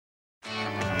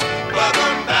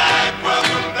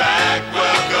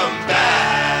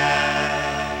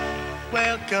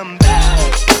welcome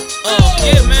back.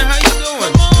 Yeah, man, how you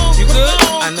doing? You good?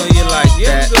 I know you like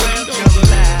that.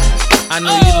 I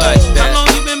know you like that. How long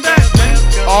you been back, man?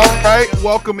 All right,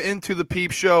 welcome into the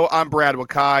Peep Show. I'm Brad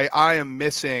Wakai. I am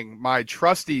missing my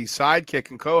trusty sidekick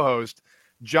and co-host,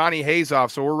 Johnny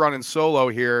Hazoff, so we're running solo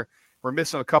here. We're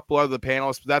missing a couple other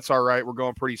panelists, but that's all right. We're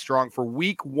going pretty strong for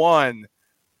week one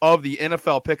of the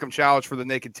NFL Pick'em Challenge for the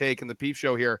Naked Take and the Peep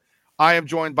Show here. I am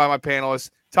joined by my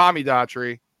panelists, Tommy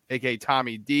Daughtry, a.k.a.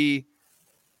 Tommy D,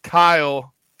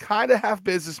 Kyle, kind of half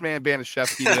businessman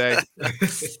Banashevsky today,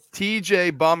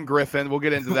 TJ Bum Griffin, we'll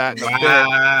get into that in a bit,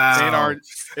 and our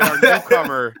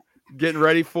newcomer getting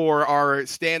ready for our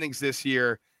standings this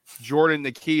year, Jordan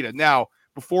Nikita. Now,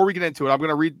 before we get into it, I'm going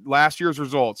to read last year's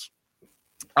results.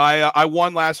 I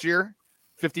won last year,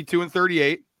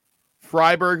 52-38.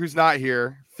 Freiberg, who's not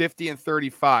here,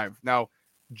 50-35. Now,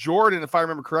 Jordan, if I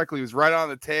remember correctly, was right on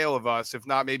the tail of us, if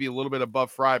not maybe a little bit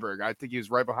above Freiberg. I think he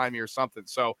was right behind me or something.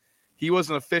 So he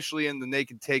wasn't officially in the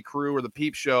Naked Take crew or the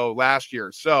Peep Show last year.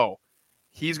 So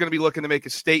he's going to be looking to make a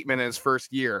statement in his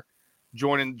first year,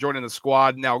 joining the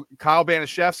squad. Now, Kyle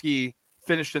Banashevsky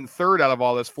finished in third out of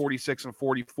all this,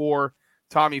 46-44.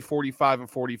 Tommy,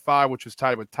 45-45, which was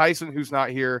tied with Tyson, who's not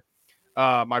here.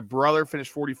 My brother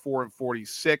finished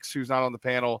 44-46, who's not on the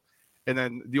panel. And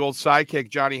then the old sidekick,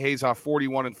 Johnny Hazoff,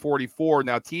 41-44.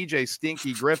 Now, TJ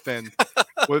Stinky Griffin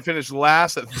would finish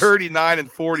last at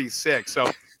 39-46.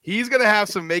 So he's going to have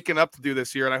some making up to do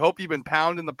this year. And I hope you've been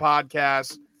pounding the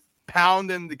podcast,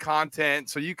 pounding the content,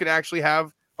 so you can actually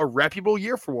have a reputable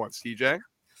year for once, TJ.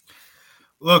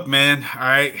 Look, man, all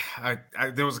right.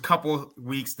 There was a couple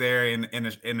weeks there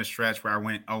in the stretch where I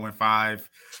went 0-5,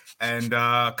 and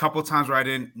a couple of times where I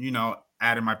didn't,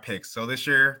 add in my picks. So this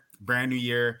year, brand new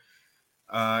year,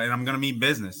 and I'm going to mean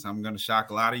business. I'm going to shock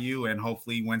a lot of you and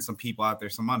hopefully win some people out there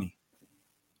some money.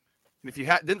 And if you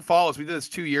didn't follow us, we did this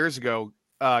 2 years ago.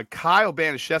 Kyle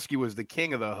Banashevsky was the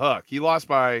king of the hook. He lost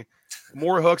by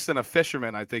more hooks than a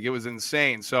fisherman, I think. It was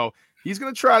insane. So he's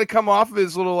going to try to come off of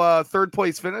his little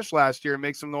third-place finish last year and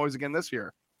make some noise again this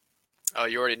year. Oh,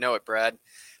 you already know it, Brad.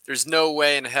 There's no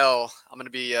way in hell I'm going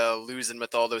to be losing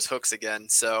with all those hooks again.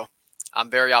 So I'm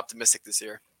very optimistic this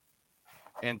year.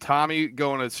 And Tommy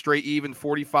going a straight even,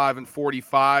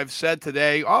 45-45, said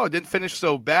today, it didn't finish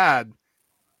so bad.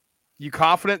 You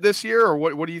confident this year, or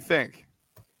what do you think?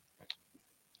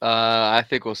 I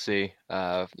think we'll see.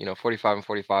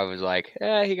 45-45 was like,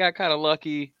 he got kind of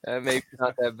lucky. Maybe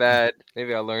not that bad.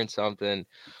 Maybe I learned something.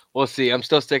 We'll see. I'm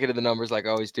still sticking to the numbers like I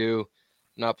always do.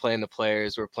 I'm not playing the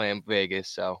players. We're playing Vegas,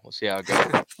 so we'll see how it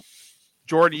goes.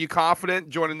 Jordan, are you confident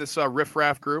joining this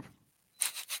riff-raff group?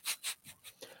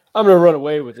 I'm going to run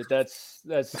away with it. That's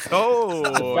the fact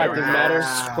of the matter,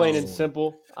 plain and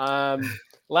simple.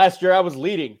 Last year I was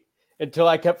leading until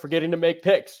I kept forgetting to make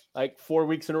picks like 4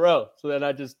 weeks in a row. So then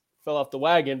I just fell off the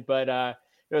wagon. But,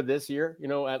 this year,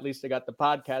 at least I got the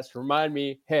podcast to remind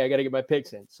me, hey, I got to get my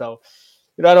picks in. So,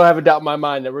 I don't have a doubt in my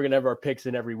mind that we're going to have our picks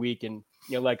in every week. And,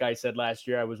 like I said last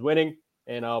year, I was winning,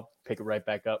 and I'll pick it right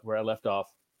back up where I left off.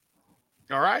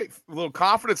 All right. A little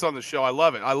confidence on the show. I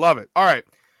love it. All right.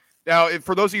 Now,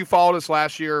 for those of you who followed us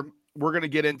last year, we're going to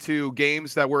get into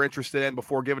games that we're interested in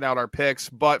before giving out our picks.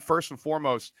 But first and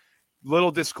foremost,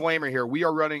 little disclaimer here. We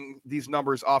are running these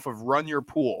numbers off of Run Your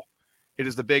Pool. It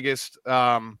is the biggest,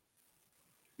 kind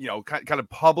of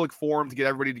public forum to get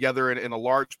everybody together in a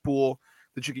large pool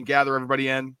that you can gather everybody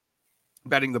in.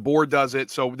 Betting the board does it.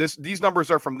 So these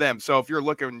numbers are from them. So if you're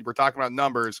looking, we're talking about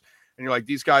numbers, and you're like,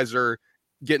 these guys are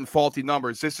getting faulty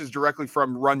numbers. This is directly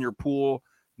from Run Your Pool,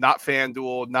 not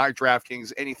FanDuel, not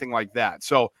DraftKings, anything like that.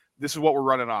 So this is what we're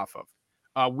running off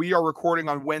of. We are recording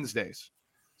on Wednesdays.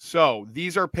 So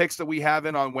these are picks that we have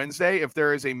in on Wednesday. If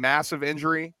there is a massive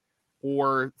injury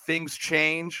or things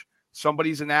change,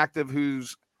 somebody's inactive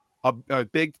who's a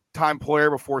big-time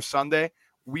player before Sunday,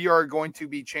 we are going to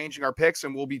be changing our picks,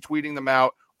 and we'll be tweeting them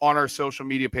out on our social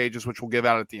media pages, which we'll give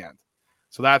out at the end.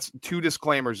 So that's two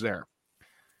disclaimers there.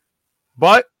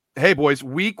 But, hey, boys,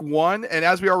 week one, and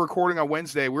as we are recording on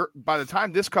Wednesday, by the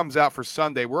time this comes out for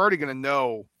Sunday, we're already going to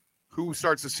know who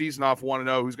starts the season off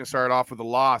 1-0, who's going to start off with a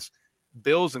loss.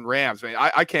 Bills and Rams. I mean,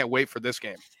 I can't wait for this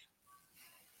game.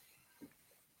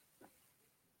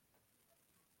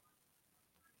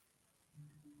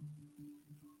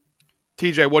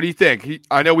 TJ, what do you think?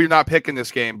 I know we're not picking this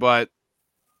game, but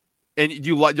are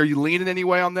you leaning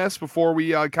anyway on this before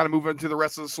we kind of move into the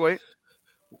rest of the slate?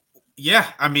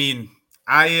 Yeah, I mean,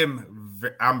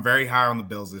 I'm very high on the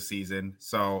Bills this season,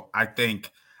 so I think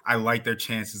I like their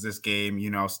chances this game. You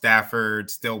know, Stafford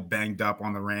still banged up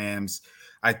on the Rams.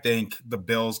 I think the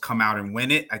Bills come out and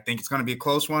win it. I think it's going to be a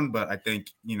close one, but I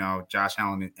think, you know, Josh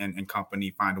Allen and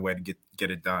company find a way to get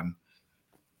it done.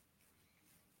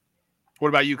 What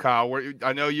about you, Kyle?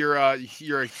 I know you're a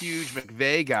huge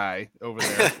McVay guy over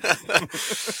there.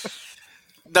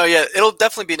 No, yeah, it'll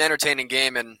definitely be an entertaining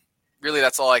game, and really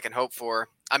that's all I can hope for.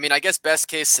 I mean, I guess best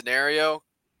case scenario,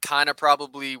 kind of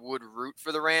probably would root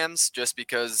for the Rams just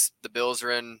because the Bills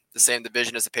are in the same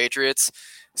division as the Patriots.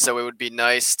 So it would be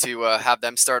nice to have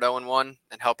them start 0-1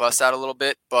 and help us out a little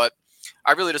bit. But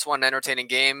I really just want an entertaining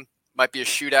game. Might be a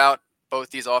shootout. Both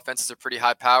these offenses are pretty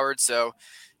high powered. So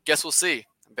guess we'll see.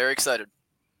 I'm very excited.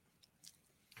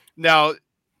 Now,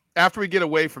 after we get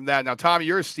away from that, now, Tommy,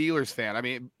 you're a Steelers fan. I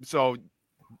mean, so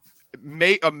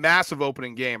a massive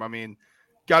opening game. I mean,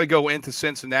 got to go into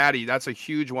Cincinnati. That's a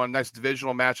huge one. Nice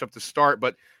divisional matchup to start.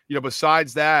 But, you know,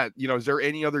 besides that, you know, is there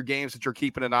any other games that you're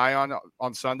keeping an eye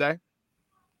on Sunday?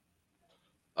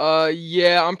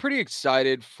 Yeah, I'm pretty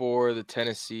excited for the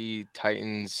Tennessee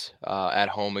Titans at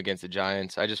home against the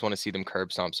Giants. I just want to see them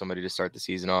curb stomp somebody to start the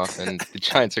season off, and the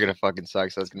Giants are gonna fucking suck,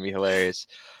 so that's gonna be hilarious.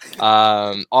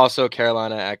 Also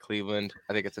Carolina at Cleveland.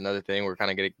 I think it's another thing. We're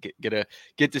kind of gonna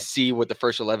get to see what the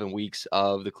first 11 weeks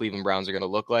of the Cleveland Browns are gonna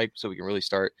look like, so we can really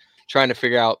start trying to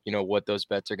figure out, you know, what those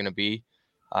bets are gonna be.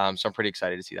 So I'm pretty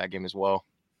excited to see that game as well.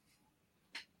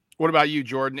 What about you,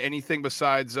 Jordan? Anything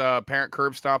besides parent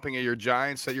curb stomping at your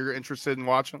Giants that you're interested in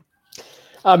watching?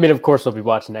 I mean, of course, I'll be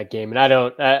watching that game, and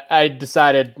I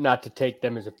decided not to take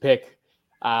them as a pick,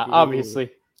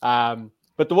 obviously. But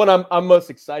the one I'm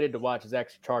most excited to watch is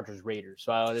actually Chargers Raiders.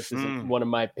 So this isn't one of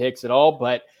my picks at all,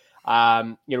 but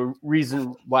you know,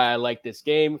 reason why I like this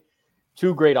game,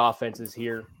 two great offenses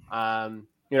here. You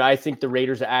know, I think the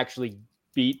Raiders actually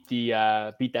beat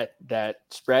that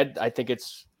spread. I think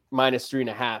it's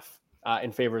 -3.5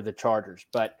 in favor of the Chargers.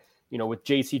 But, you know, with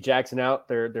J.C. Jackson out,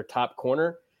 their top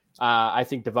corner, I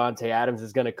think Devontae Adams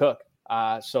is going to cook.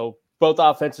 So both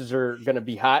offenses are going to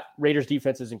be hot. Raiders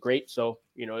defense isn't great. So,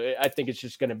 you know, I think it's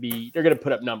just going to be – they're going to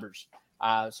put up numbers.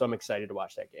 So I'm excited to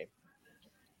watch that game.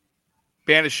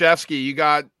 Banaszewski, you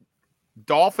got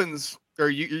Dolphins – or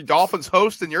you Dolphins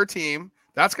hosting your team.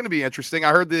 That's going to be interesting.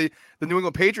 I heard the New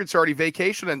England Patriots are already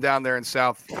vacationing down there in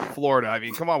South Florida. I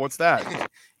mean, come on, what's that?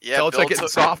 Yeah, Belichick getting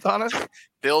soft on us?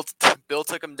 Bill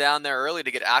took him down there early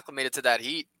to get acclimated to that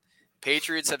heat.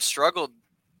 Patriots have struggled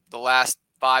the last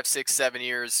 5, 6, 7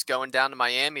 years going down to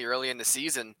Miami early in the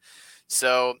season.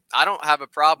 So I don't have a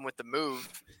problem with the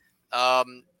move.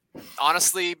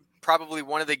 Honestly, probably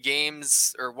one of the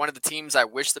games or one of the teams I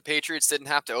wish the Patriots didn't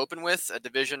have to open with, a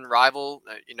division rival,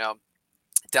 you know,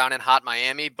 down in hot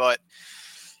Miami. But,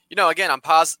 you know, again, I'm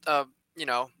you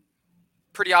know,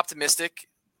 pretty optimistic.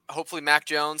 Hopefully Mac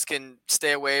Jones can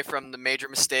stay away from the major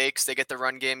mistakes. They get the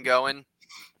run game going.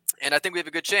 And I think we have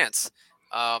a good chance.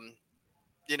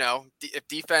 You know, if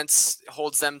defense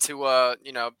holds them to,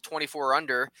 you know, 24 or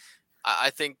under,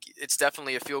 I think it's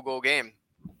definitely a field goal game,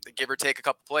 give or take a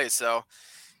couple plays. So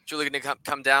it's really going to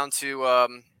come down to,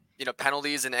 you know,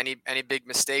 penalties and any big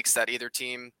mistakes that either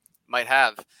team might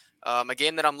have. A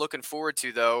game that I'm looking forward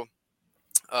to, though,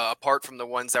 apart from the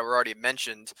ones that were already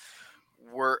mentioned,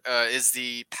 is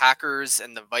the Packers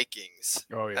and the Vikings.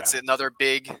 Oh, yeah. That's another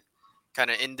big kind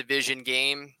of in-division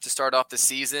game to start off the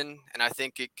season, and I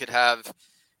think it could have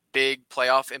big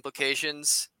playoff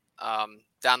implications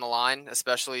down the line,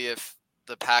 especially if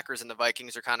the Packers and the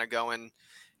Vikings are kind of going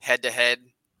head-to-head,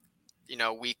 you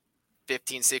know, week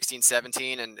 15, 16,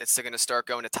 17, and it's going to start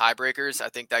going to tiebreakers. I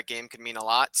think that game could mean a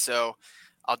lot, so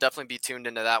I'll definitely be tuned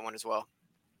into that one as well.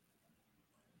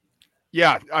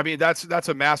 Yeah, I mean, that's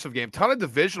a massive game. Ton of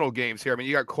divisional games here. I mean,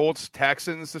 you got Colts,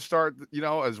 Texans to start, you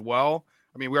know, as well.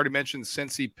 I mean, we already mentioned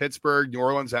Cincy, Pittsburgh, New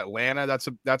Orleans, Atlanta. That's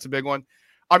a big one.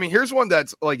 I mean, here's one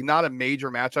that's like not a major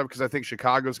matchup because I think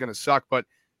Chicago's going to suck. But,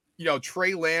 you know,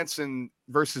 Trey Lance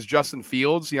versus Justin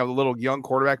Fields, you know, the little young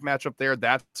quarterback matchup there,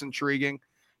 that's intriguing.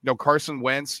 You know, Carson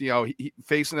Wentz, you know, he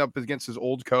facing up against his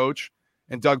old coach,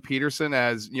 and Doug Peterson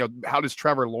as, you know, how does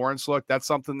Trevor Lawrence look? That's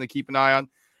something to keep an eye on.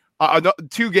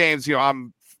 Two games, you know,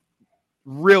 I'm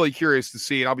really curious to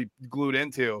see, and I'll be glued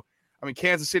into. I mean,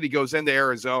 Kansas City goes into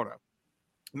Arizona.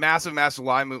 Massive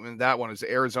line movement in that one as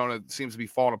Arizona seems to be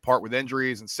falling apart with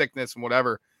injuries and sickness and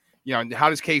whatever. You know, and how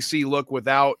does KC look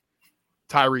without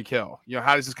Tyreek Hill? You know,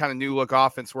 how does this kind of new look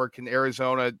offense work? Can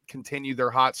Arizona continue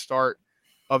their hot start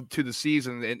to the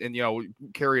season and you know,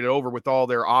 carry it over with all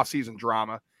their offseason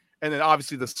drama? And then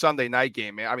obviously the Sunday night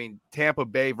game, man. I mean, Tampa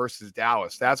Bay versus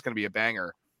Dallas. That's going to be a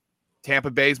banger.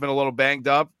 Tampa Bay's been a little banged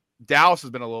up. Dallas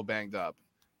has been a little banged up.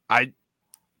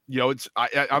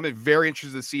 I'm very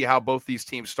interested to see how both these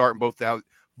teams start and how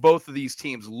both of these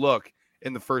teams look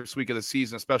in the first week of the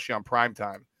season, especially on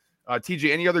primetime.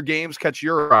 TJ, any other games catch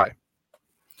your eye?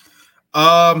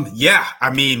 Yeah,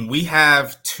 I mean, we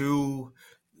have two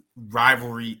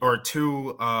rivalry or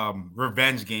two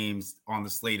revenge games on the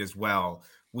slate as well.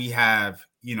 We have,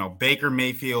 Baker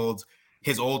Mayfield,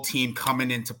 his old team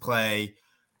coming into play.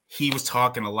 He was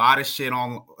talking a lot of shit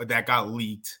on that got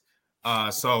leaked.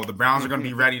 So the Browns are going to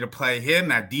be ready to play him,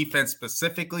 that defense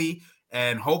specifically,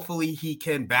 and hopefully he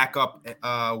can back up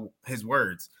his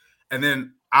words. And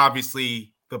then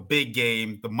obviously the big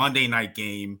game, the Monday night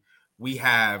game, we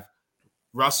have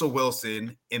Russell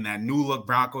Wilson in that new look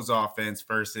Broncos offense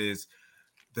versus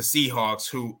the Seahawks,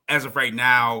 who as of right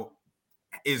now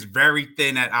is very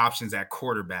thin at options at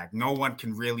quarterback. No one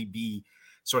can really be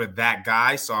sort of that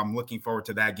guy. So I'm looking forward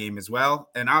to that game as well.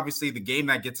 And obviously the game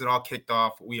that gets it all kicked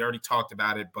off, we already talked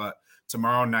about it, but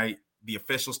tomorrow night, the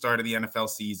official start of the NFL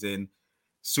season,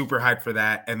 super hyped for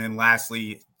that. And then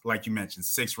lastly, like you mentioned,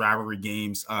 6 rivalry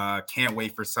games. Can't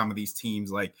wait for some of these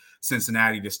teams like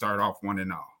Cincinnati to start off 1-0.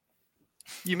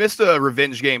 You missed a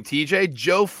revenge game, TJ.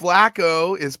 Joe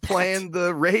Flacco is playing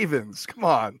the Ravens. Come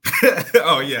on.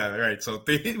 Oh yeah, right. So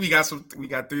we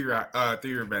got 3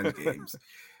 revenge games.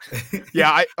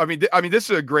 Yeah, I mean, this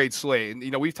is a great slate.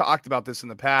 And, we've talked about this in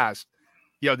the past.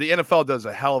 The NFL does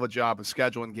a hell of a job of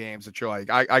scheduling games that you're like,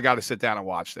 I got to sit down and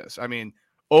watch this. I mean,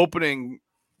 opening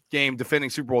game, defending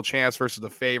Super Bowl champs versus the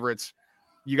favorites.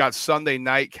 You got Sunday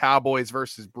night Cowboys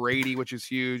versus Brady, which is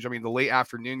huge. I mean, the late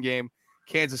afternoon game,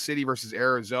 Kansas City versus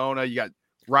Arizona. You got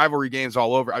rivalry games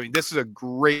all over. I mean, this is a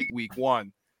great week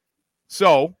 1.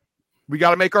 So we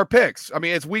got to make our picks. I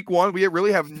mean, it's week 1. We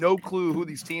really have no clue who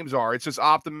these teams are. It's just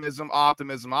optimism.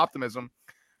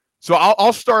 So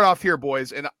I'll start off here,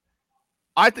 boys. And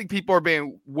I think people are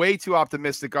being way too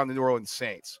optimistic on the New Orleans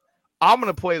Saints. I'm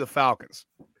going to play the Falcons.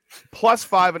 Plus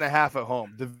 5.5 at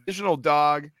home. Divisional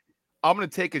dog. I'm going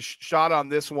to take a shot on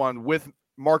this one with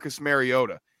Marcus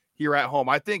Mariota here at home.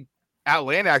 I think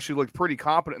Atlanta actually looked pretty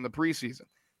competent in the preseason.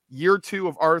 Year 2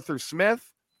 of Arthur Smith.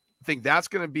 I think that's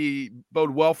going to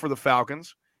bode well for the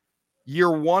Falcons.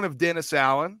 Year 1 of Dennis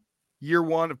Allen. Year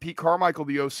 1 of Pete Carmichael,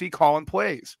 the OC, calling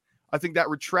plays. I think that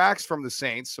retracts from the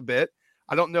Saints a bit.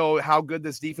 I don't know how good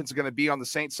this defense is going to be on the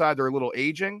Saints side. They're a little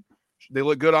aging. They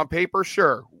look good on paper.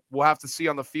 Sure. We'll have to see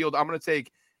on the field. I'm going to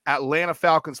take Atlanta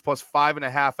Falcons plus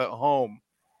 5.5 at home.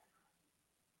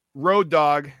 Road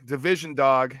dog, division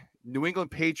dog, New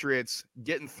England Patriots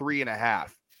getting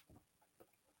 3.5.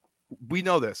 We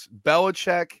know this.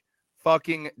 Belichick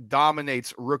fucking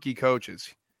dominates rookie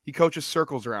coaches. He coaches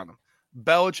circles around them.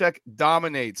 Belichick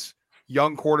dominates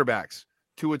young quarterbacks.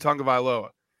 Tua Tagovailoa.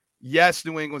 Yes,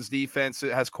 New England's defense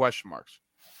has question marks.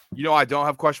 I don't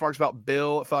have question marks about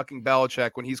Bill fucking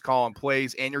Belichick when he's calling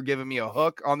plays, and you're giving me a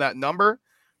hook on that number.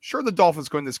 Sure, the Dolphins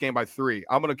go in this game by 3.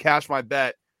 I'm going to cash my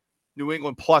bet. New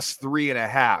England plus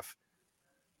 3.5.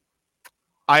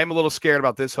 I am a little scared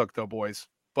about this hook, though, boys.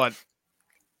 But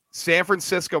San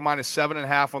Francisco minus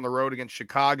 7.5 on the road against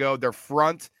Chicago. Their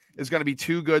front is going to be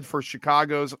too good for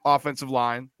Chicago's offensive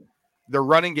line. Their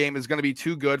running game is going to be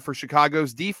too good for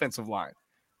Chicago's defensive line.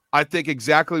 I think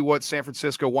exactly what San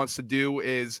Francisco wants to do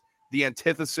is the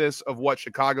antithesis of what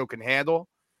Chicago can handle.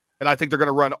 And I think they're going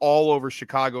to run all over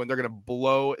Chicago, and they're going to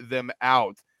blow them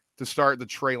out to start the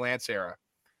Trey Lance era.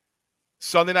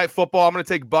 Sunday Night Football, I'm going to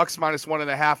take Bucks minus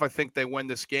 1.5. I think they win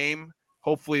this game.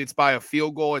 Hopefully it's by a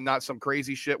field goal and not some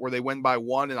crazy shit where they win by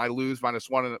 1 and I lose minus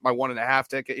 1, my 1.5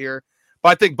 ticket here. But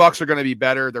I think Bucks are going to be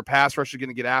better. Their pass rush is going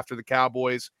to get after the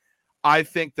Cowboys. I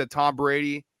think that Tom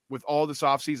Brady, with all this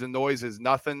offseason noise, is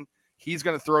nothing. He's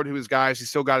going to throw to his guys. He's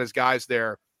still got his guys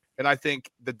there. And I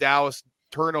think the Dallas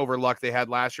turnover luck they had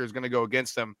last year is going to go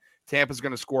against them. Tampa's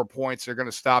going to score points. They're going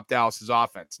to stop Dallas's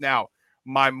offense. Now,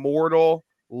 my mortal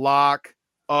lock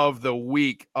of the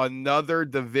week, another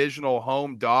divisional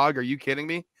home dog. Are you kidding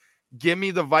me? Give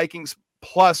me the Vikings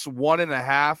plus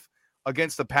 1.5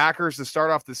 against the Packers to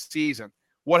start off the season.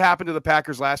 What happened to the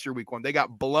Packers last year, week 1? They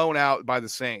got blown out by the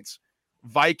Saints.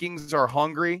 Vikings are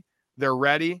hungry. They're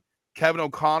ready. Kevin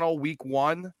O'Connell, week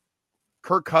 1.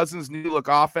 Kirk Cousins' new look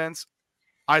offense.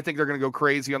 I think they're going to go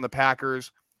crazy on the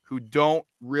Packers, who don't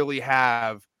really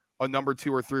have a number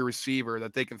 2 or 3 receiver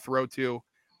that they can throw to.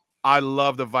 I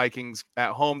love the Vikings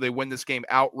at home. They win this game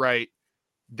outright.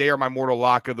 They are my mortal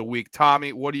lock of the week.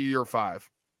 Tommy, what are your 5?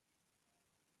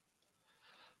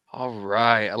 All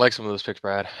right. I like some of those picks,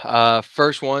 Brad.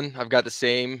 First one, I've got the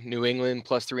same. New England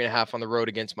plus 3.5 on the road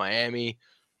against Miami.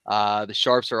 The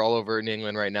Sharps are all over New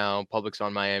England right now. Public's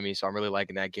on Miami, so I'm really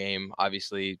liking that game.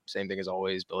 Obviously, same thing as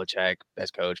always. Belichick,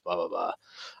 best coach, blah, blah,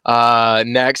 blah.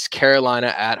 Next,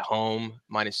 Carolina at home,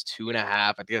 -2.5.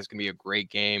 I think that's going to be a great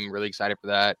game. Really excited for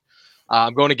that.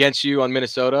 I'm going against you on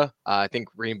Minnesota. I think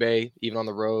Green Bay, even on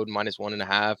the road,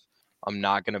 -1.5. I'm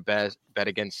not going to bet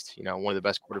against, one of the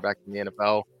best quarterbacks in the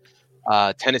NFL.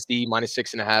 Tennessee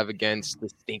 -6.5 against the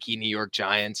stinky New York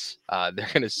Giants. They're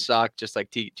going to suck, just like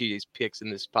TJ's picks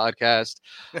in this podcast.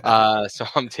 So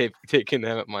I'm taking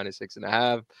them at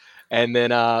 -6.5. And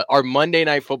then our Monday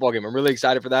night football game, I'm really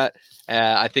excited for that.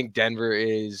 I think Denver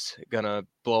is going to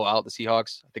blow out the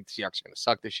Seahawks. I think the Seahawks are going to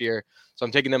suck this year. So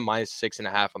I'm taking them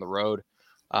 -6.5 on the road.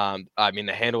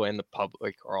 The handle and the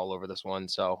public are all over this one,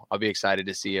 so I'll be excited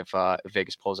to see if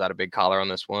Vegas pulls out a big collar on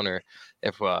this one, or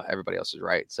if everybody else is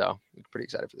right. So I'm pretty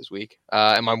excited for this week.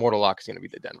 And my mortal lock is going to be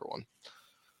the Denver one.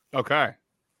 Okay.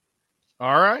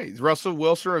 All right. Russell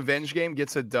Wilson revenge game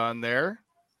gets it done there.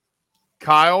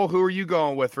 Kyle, who are you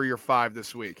going with for your 5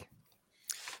 this week?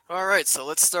 All right, so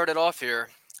let's start it off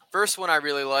here. First one I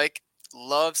really like.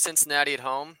 Love Cincinnati at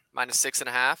home,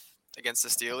 -6.5 against the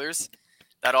Steelers.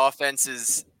 That offense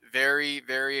is very,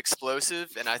 very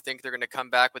explosive, and I think they're going to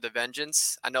come back with a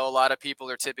vengeance. I know a lot of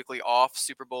people are typically off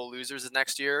Super Bowl losers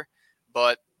next year,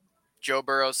 but Joe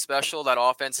Burrow's special. That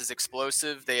offense is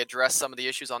explosive. They address some of the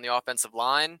issues on the offensive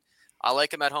line. I like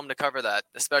them at home to cover that,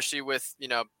 especially with,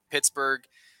 Pittsburgh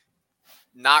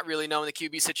not really knowing the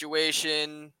QB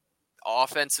situation,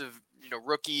 offensive,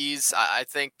 rookies. I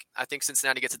think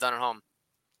Cincinnati gets it done at home.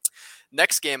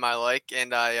 Next game I like,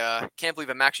 and I can't believe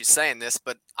I'm actually saying this,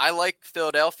 but I like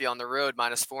Philadelphia on the road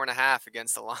 -4.5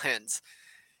 against the Lions.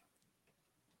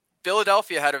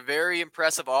 Philadelphia had a very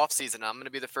impressive offseason. I'm going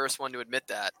to be the first one to admit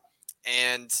that.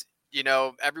 And,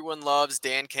 everyone loves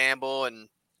Dan Campbell and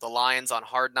the Lions on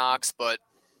Hard Knocks, but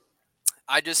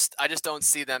I just don't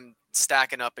see them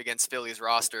stacking up against Philly's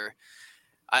roster.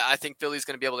 I think Philly's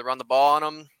going to be able to run the ball on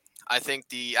them. I think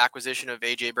the acquisition of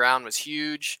A.J. Brown was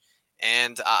huge.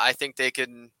 And I think they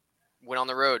can win on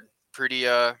the road pretty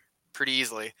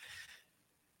easily.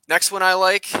 Next one I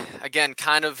like, again,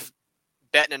 kind of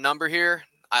betting a number here.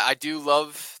 I do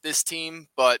love this team,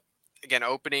 but again,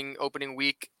 opening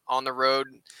week on the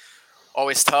road,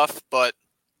 always tough. But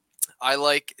I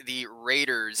like the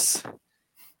Raiders,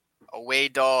 away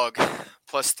dog,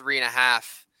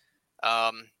 +3.5.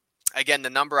 Again,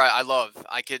 the number I love.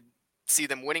 I could see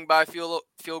them winning by field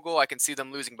goal. I can see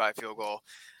them losing by field goal.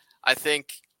 I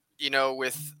think,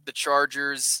 with the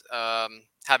Chargers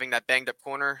having that banged up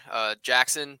corner,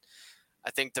 Jackson, I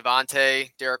think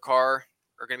Devontae, Derek Carr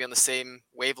are going to be on the same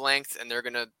wavelength, and they're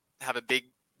going to have a big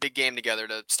game together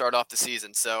to start off the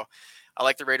season. So I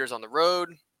like the Raiders on the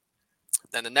road.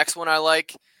 Then the next one I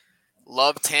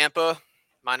love Tampa,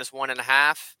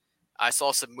 -1.5. I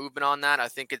saw some movement on that. I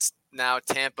think it's now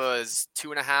Tampa is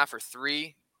 2.5 or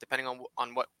 3, depending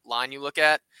on what line you look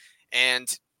at. And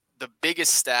the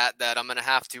biggest stat that I'm going to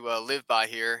have to live by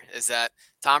here is that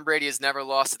Tom Brady has never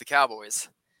lost to the Cowboys.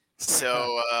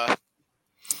 So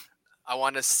I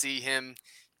want to see him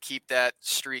keep that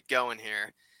streak going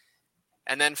here.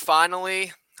 And then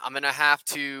finally, I'm going to have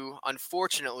to,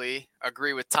 unfortunately,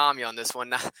 agree with Tommy on this one.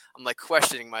 Now, I'm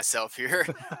questioning myself here.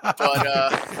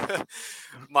 But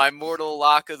my mortal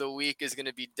lock of the week is going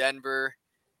to be Denver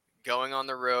going on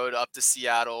the road up to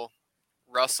Seattle.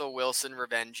 Russell Wilson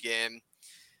revenge game.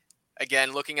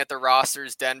 Again, looking at the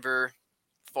rosters, Denver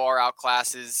far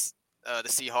outclasses the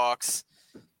Seahawks.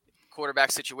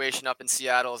 Quarterback situation up in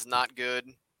Seattle is not good.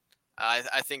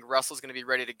 I think Russell's going to be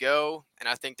ready to go, and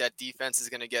I think that defense is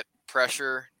going to get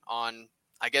pressure on,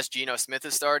 I guess Geno Smith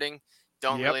is starting.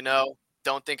 Don't really know.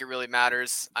 Don't think it really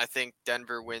matters. I think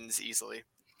Denver wins easily.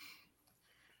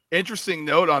 Interesting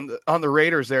note on the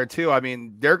Raiders there, too. I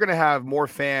mean, they're going to have more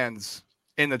fans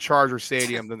in the Charger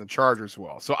Stadium than the Chargers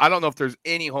will. So I don't know if there's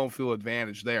any home field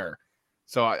advantage there.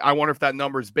 So I wonder if that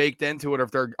number is baked into it, or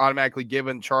if they're automatically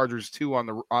giving Chargers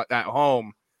 2 at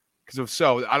home. Because if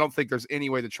so, I don't think there's any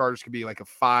way the Chargers could be like a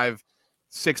 5-6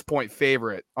 point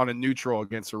favorite on a neutral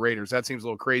against the Raiders. That seems a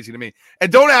little crazy to me. And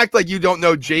don't act like you don't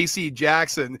know J.C.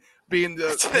 Jackson being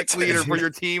the pick leader for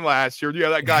your team last year. Yeah,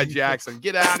 that guy Jackson.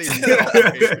 Get out of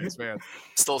here, man.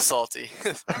 Still salty.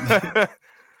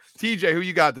 TJ, who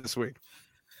you got this week?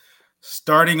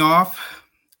 Starting off,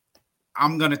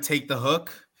 I'm going to take the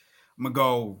hook. I'm going to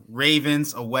go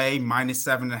Ravens away,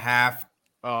 -7.5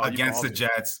 against the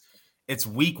Jets. It's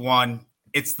week 1.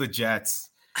 It's the Jets.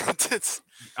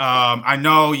 I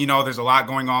know, there's a lot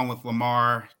going on with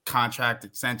Lamar, contract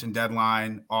extension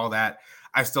deadline, all that.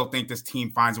 I still think this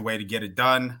team finds a way to get it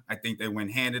done. I think they win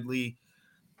handedly.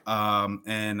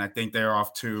 And I think they're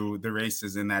off to the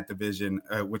races in that division,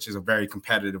 which is a very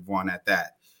competitive one at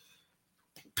that.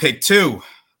 Pick 2.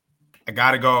 I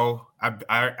gotta go.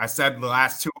 I said the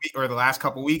last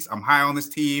couple weeks, I'm high on this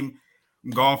team. I'm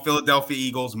going Philadelphia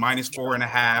Eagles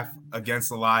 -4.5 against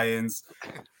the Lions.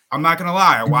 I'm not gonna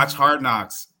lie. I watch Hard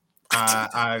Knocks.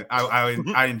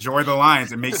 I enjoy the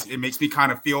Lions. It makes me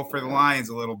kind of feel for the Lions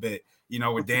a little bit. You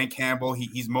know, with Dan Campbell,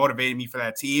 he's motivated me for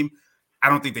that team. I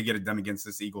don't think they get it done against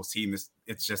this Eagles team.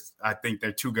 It's just I think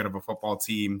they're too good of a football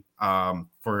team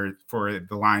for the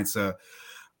Lions to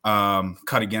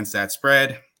cut against that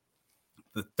spread.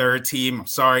 The third team, I'm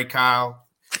sorry, Kyle,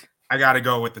 I got to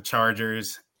go with the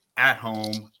Chargers at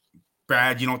home.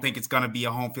 Brad, you don't think it's going to be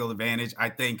a home field advantage? I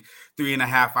think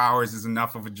 3.5 hours is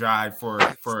enough of a drive for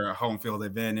a home field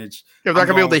advantage. You're not going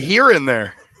to be able to hear in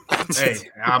there. Hey,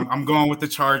 I'm going with the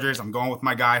Chargers. I'm going with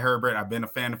my guy Herbert. I've been a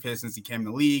fan of his since he came in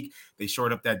the league. They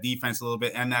shored up that defense a little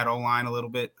bit and that O-line a little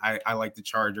bit. I like the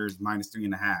Chargers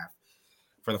 -3.5.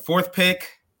 For the fourth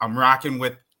pick, I'm rocking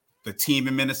with the team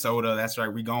in Minnesota. That's right.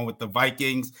 We're going with the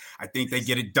Vikings. I think they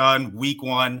get it done week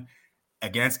 1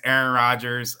 against Aaron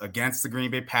Rodgers, against the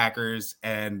Green Bay Packers.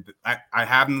 And I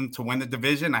have them to win the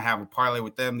division. I have a parlay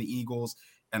with them, the Eagles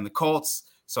and the Colts.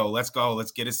 So let's go.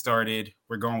 Let's get it started.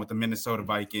 We're going with the Minnesota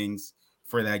Vikings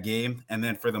for that game. And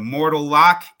then for the mortal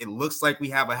lock, it looks like we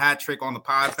have a hat trick on the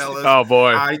pod, fellas. Oh,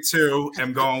 boy. I, too,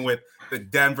 am going with the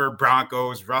Denver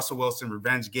Broncos, Russell Wilson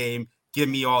revenge game. Give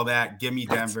me all that. Give me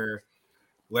Denver.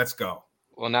 Let's go.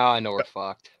 Well, now I know we're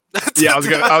fucked. Yeah, I was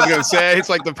gonna say it's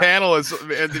like the panel is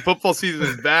and the football season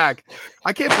is back.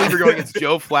 I can't believe you're going against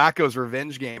Joe Flacco's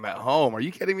revenge game at home. Are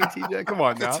you kidding me, TJ? Come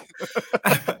on now.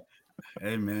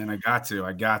 Hey man, I got to.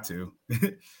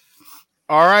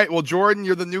 All right. Well, Jordan,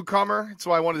 you're the newcomer,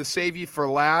 so I wanted to save you for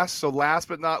last. So last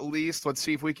but not least, let's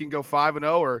see if we can go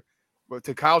 5-0 or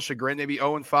to Kyle's chagrin, maybe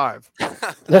 0-5.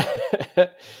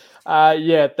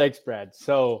 Yeah, thanks, Brad.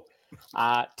 So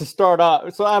to start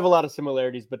off, so I have a lot of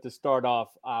similarities, but to start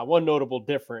off, one notable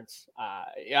difference.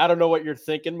 I don't know what you're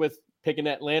thinking with picking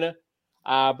Atlanta,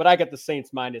 but I got the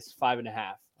Saints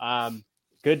 -5.5.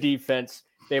 Good defense.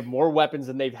 They have more weapons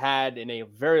than they've had in a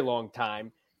very long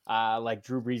time, like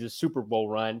Drew Brees' Super Bowl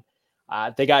run.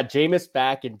 They got Jameis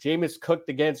back, and Jameis cooked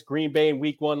against Green Bay in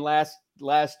week 1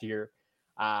 last year.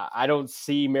 I don't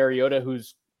see Mariota,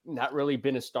 who's not really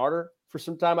been a starter for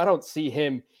some time. I don't see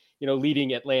him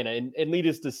leading Atlanta, and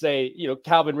needless to say,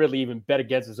 Calvin Ridley even bet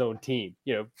against his own team.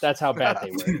 That's how bad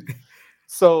they were.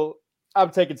 So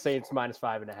I'm taking Saints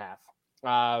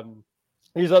 -5.5.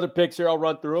 Here's other picks here. I'll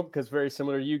run through them because very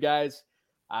similar to you guys.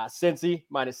 Cincy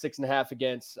 -6.5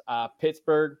 against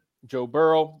Pittsburgh. Joe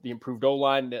Burrow, the improved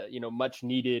O-line, much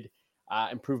needed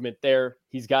improvement there.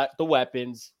 He's got the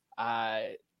weapons.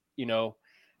 I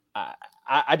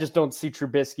just don't see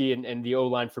Trubisky and the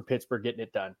O-line for Pittsburgh getting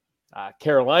it done.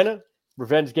 Carolina,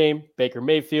 revenge game, Baker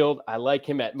Mayfield. I like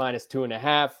him at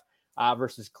 -2.5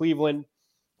 versus Cleveland.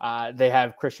 They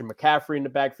have Christian McCaffrey in the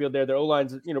backfield there. Their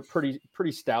O-line's,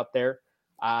 pretty stout there.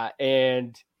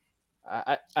 And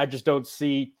I just don't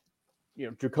see,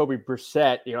 Jacoby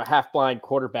Brissett, a half-blind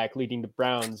quarterback leading the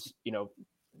Browns,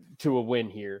 to a win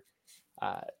here.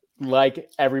 Like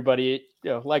everybody,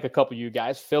 like a couple of you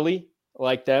guys, Philly,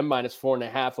 like them,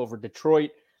 -4.5 over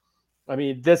Detroit. I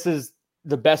mean, this is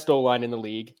the best O-line in the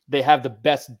league. They have the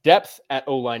best depth at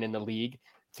O-line in the league.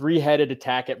 3-headed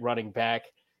attack at running back.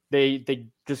 They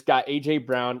just got A.J.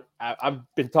 Brown. I've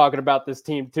been talking about this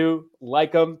team too.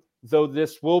 Like them, though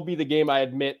this will be the game I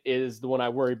admit is the one I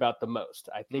worry about the most.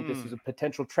 I think this is a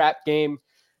potential trap game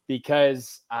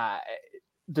because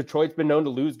Detroit's been known to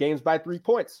lose games by 3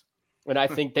 points. And I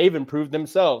think they've improved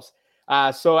themselves.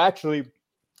 So actually,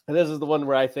 this is the one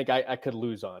where I think I could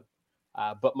lose on.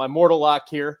 But my mortal lock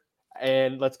here,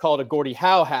 and let's call it a Gordie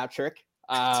Howe hat trick,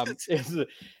 is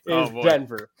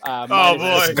Denver.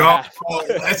 Let's go.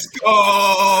 Let's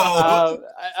go.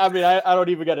 I mean, I don't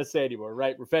even got to say anymore,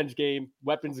 right? Revenge game,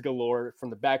 weapons galore from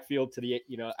the backfield to the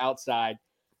outside.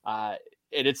 And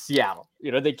it's Seattle.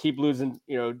 They keep losing,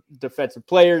 defensive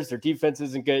players. Their defense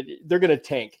isn't good. They're going to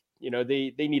tank.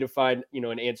 They need to find,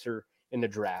 an answer in the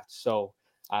draft. So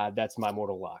that's my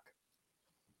mortal lock.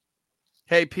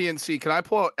 Hey, PNC, can I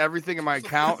pull out everything in my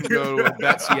account and go to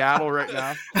bet Seattle right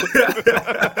now?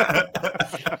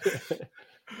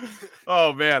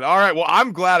 Oh, man. All right. Well,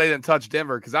 I'm glad I didn't touch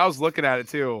Denver because I was looking at it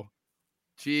too.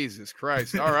 Jesus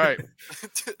Christ. All right.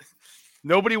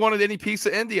 Nobody wanted any piece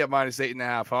of Indy at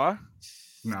 -8.5, huh?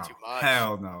 No.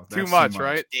 Hell no. Too much,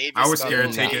 right? Davis I was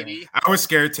scared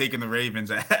Baby. taking the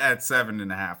Ravens at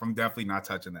 7.5. I'm definitely not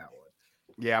touching that one.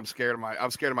 Yeah, I'm scared of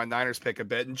my Niners pick a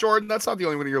bit. And Jordan, that's not the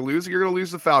only one you're losing. You're going to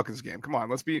lose the Falcons game. Come on,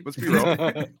 let's be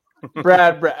real.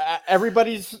 Brad,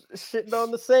 everybody's shitting on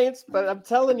the Saints, but I'm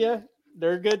telling you,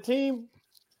 they're a good team.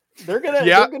 They're gonna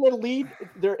lead.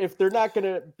 If they're not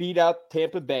gonna beat out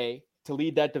Tampa Bay to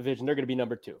lead that division, they're gonna be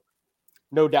number 2.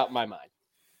 No doubt in my mind.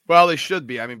 Well, they should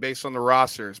be. I mean, based on the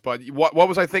rosters. But what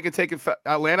was I thinking taking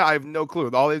Atlanta? I have no clue.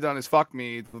 All they've done is fuck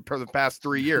me for the past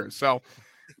 3 years. So,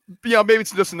 maybe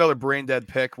it's just another brain dead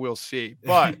pick. We'll see.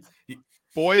 But,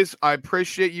 boys, I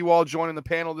appreciate you all joining the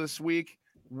panel this week.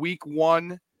 Week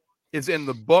 1 is in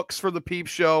the books for the Peep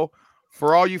Show.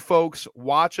 For all you folks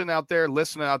watching out there,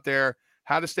 listening out there,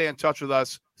 how to stay in touch with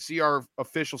us, see our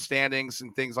official standings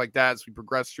and things like that as we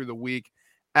progress through the week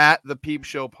at the Peep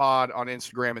Show Pod on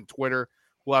Instagram and Twitter.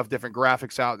 We'll have different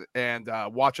graphics out, and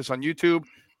watch us on YouTube.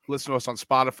 Listen to us on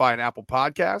Spotify and Apple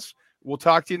Podcasts. We'll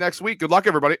talk to you next week. Good luck,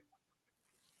 everybody.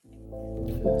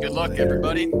 Good luck,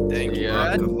 everybody. Thank you,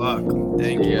 Brad. Good luck.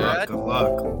 Thank you, Brad. Good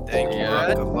luck. Thank you,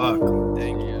 Brad. Good luck.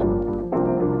 Thank you.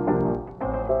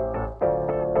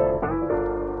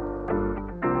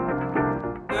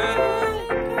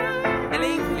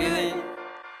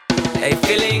 Hey,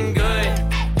 feeling good,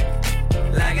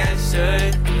 like I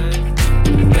should.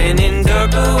 When in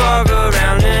dark, walk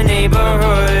around the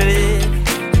neighborhood.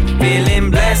 Feeling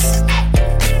blessed,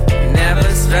 never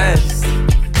stressed.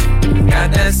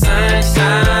 Got that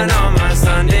sunshine on my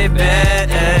Sunday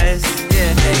best.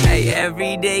 Yeah, hey,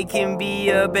 every day can be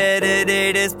a better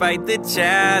day despite the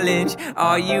challenge.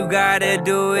 All you gotta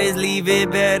do is leave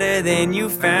it better than you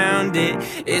found it.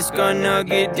 It's gonna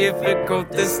get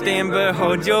difficult to stand, but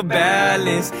hold your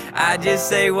balance. I just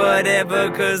say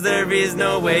whatever, cause there is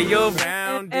no way you're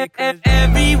around it.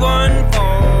 Everyone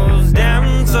falls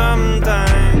down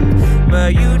sometime,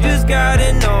 but you just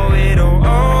gotta know it'll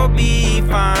all be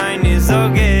fine. It's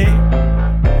okay.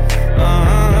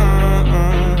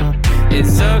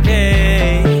 It's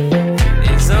okay.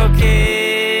 It's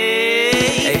okay.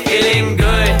 Hey, feeling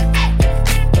good,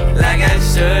 like I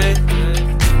should.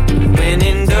 When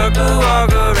in dark,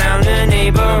 walk around the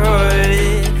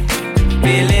neighborhood.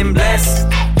 Feeling blessed,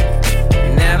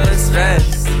 never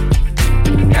stressed.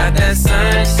 Got that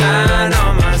sunshine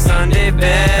on my Sunday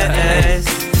best.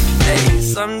 Hey,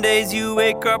 some days you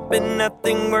wake up and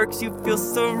nothing works, you feel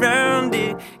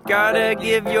surrounded. Gotta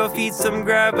give your feet some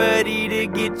gravity to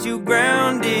get you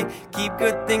grounded. Keep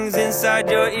good things inside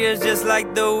your ears just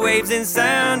like the waves and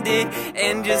sound it.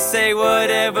 And just say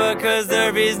whatever, cause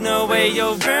there is no way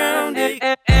you're around it.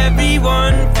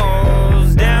 Everyone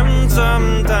falls down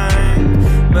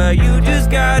sometime, but you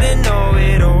just gotta know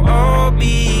it'll all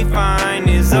be fine.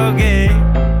 It's okay.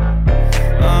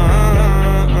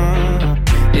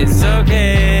 It's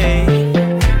okay.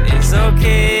 It's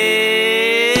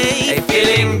okay. Hey,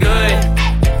 feeling good,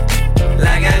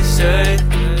 like I should.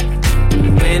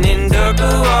 When in dark,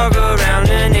 walk around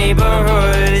the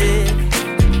neighborhood.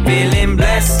 Feeling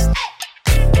blessed,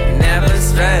 never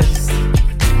stressed.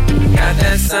 Got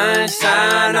that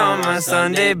sunshine on my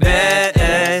Sunday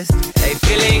best. Hey,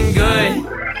 feeling good,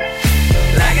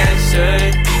 like I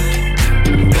should.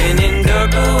 When in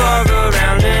dark, walk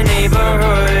around the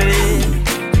neighborhood.